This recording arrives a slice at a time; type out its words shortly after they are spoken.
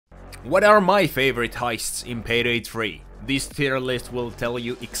What are my favorite heists in Payday 3? This tier list will tell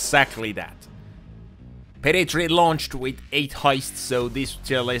you exactly that. Payday 3 launched with 8 heists, so this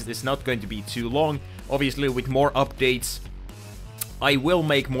tier list is not going to be too long. Obviously, with more updates, I will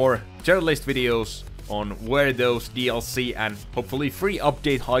make more tier list videos on where those DLC and hopefully free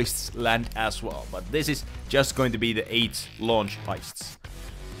update heists land as well. But this is just going to be the 8 launch heists.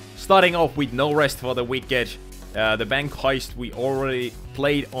 Starting off with No Rest for the Wicked. The bank heist we already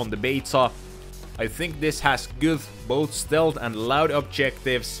played on the beta. I think this has good both stealth and loud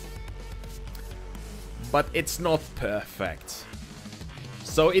objectives, but it's not perfect.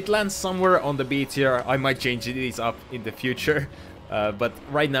 So it lands somewhere on the B tier. I might change these up in the future, but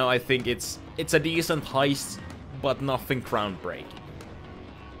right now I think it's a decent heist, but nothing groundbreaking.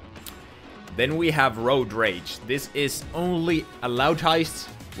 Then we have Road Rage. This is only a loud heist,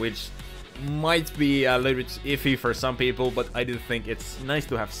 which might be a little bit iffy for some people, but I do think it's nice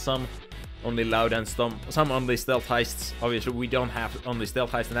to have some only loud and some only stealth heists. Obviously, we don't have only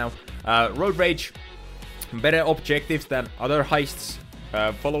stealth heists now. Road Rage, better objectives than other heists.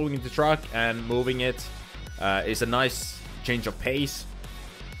 Following the truck and moving it is a nice change of pace.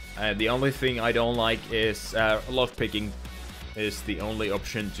 The only thing I don't like is lockpicking is the only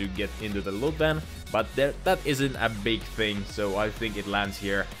option to get into the loot bin, but that isn't a big thing, so I think it lands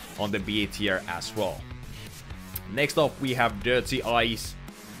here on the B tier as well. Next up we have Dirty Eyes,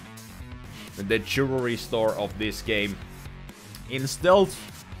 the jewelry store of this game. In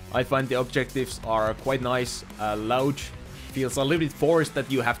stealth, I find the objectives are quite nice. Loud feels a little bit forced that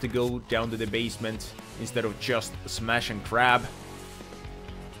you have to go down to the basement instead of just smash and grab.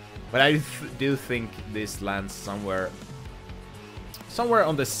 But I do think this lands somewhere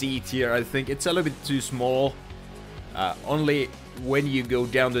on the C tier. I think it's a little bit too small. Only when you go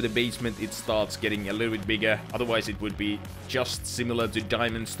down to the basement it starts getting a little bit bigger. Otherwise it would be just similar to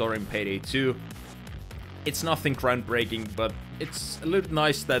Diamond Store in Payday 2. It's nothing groundbreaking, but it's a little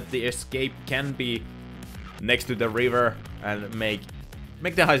nice that the escape can be next to the river and make the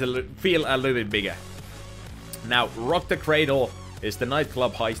heist feel a little bit bigger. Now, Rock the Cradle is the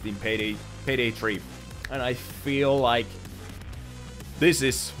nightclub heist in Payday 3, and I feel like this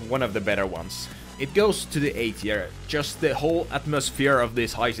is one of the better ones. It goes to the A tier. Just the whole atmosphere of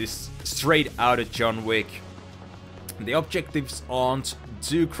this heist is straight out of John Wick. The objectives aren't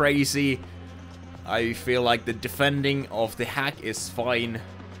too crazy. I feel like the defending of the hack is fine.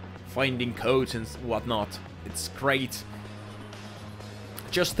 Finding codes and whatnot, it's great.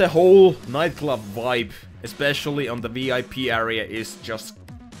 Just the whole nightclub vibe, especially on the VIP area, is just...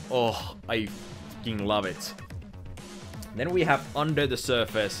 oh, I fucking love it. Then we have Under the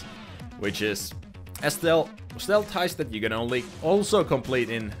Surface, which is a stealth heist that you can also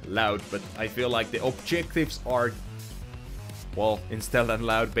complete in loud, but I feel like the objectives are, well, in stealth and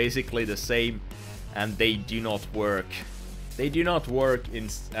loud basically the same, and they do not work. They do not work in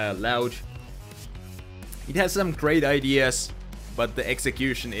loud. It has some great ideas, but the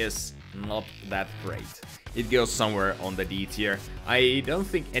execution is not that great. It goes somewhere on the D tier. I don't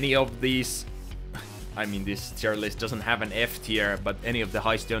think any of these... I mean, this tier list doesn't have an F tier, but any of the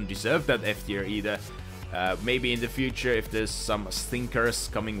heists don't deserve that F tier either. Maybe in the future if there's some stinkers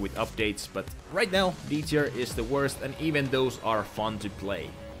coming with updates, but right now D tier is the worst, and even those are fun to play.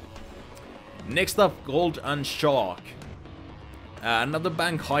 Next up, Gold and Shark. Another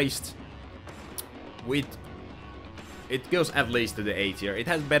bank heist. It goes at least to the A tier. It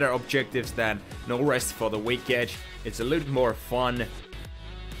has better objectives than No Rest for the Wicked. It's a little bit more fun.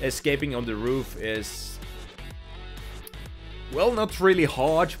 Escaping on the roof is, well, not really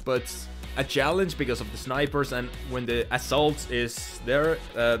hard, but a challenge because of the snipers, and when the assault is there,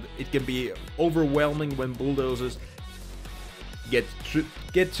 it can be overwhelming when bulldozers get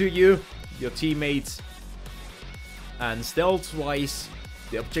to you, your teammates. And stealth-wise,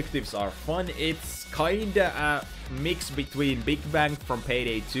 the objectives are fun. It's kinda a mix between Big Bank from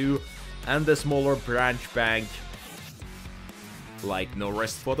Payday 2 and the smaller branch bank like No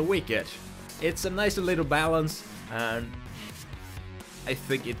Rest for the Wicked. It's a nice little balance, and I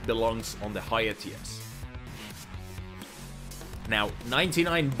think it belongs on the higher tiers. Now,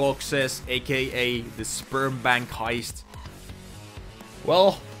 99 boxes, aka the Sperm Bank heist.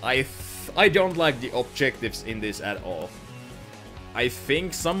 Well, I don't like the objectives in this at all. I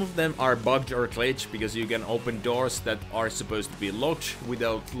think some of them are bugged or glitched because you can open doors that are supposed to be locked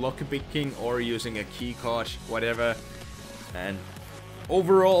without lockpicking or using a keycard, whatever. And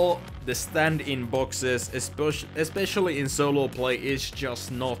overall, the stand-in boxes, especially in solo play, is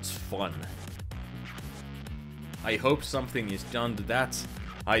just not fun. I hope something is done to that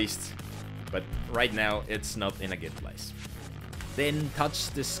heist, but right now it's not in a good place. Then Touch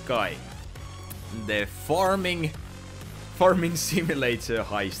the Sky, the farming simulator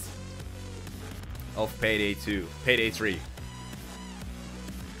heist of Payday 3.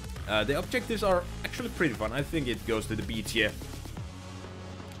 The objectives are actually pretty fun. I think it goes to the BTF.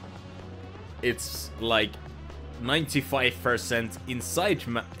 It's like 95%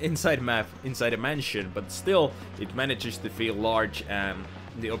 inside a mansion, but still it manages to feel large, and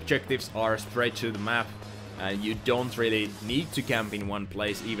the objectives are straight to the map, and you don't really need to camp in one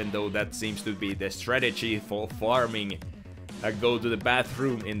place, even though that seems to be the strategy for farming. Go to the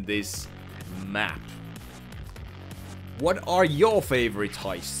bathroom in this map. What are your favorite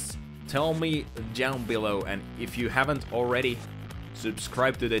heists? Tell me down below, and if you haven't already,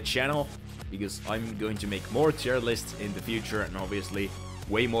 subscribe to the channel, because I'm going to make more tier lists in the future, and obviously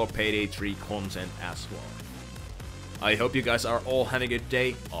way more Payday 3 content as well. I hope you guys are all having a good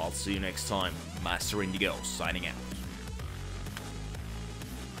day. I'll see you next time. Master Indigo signing out.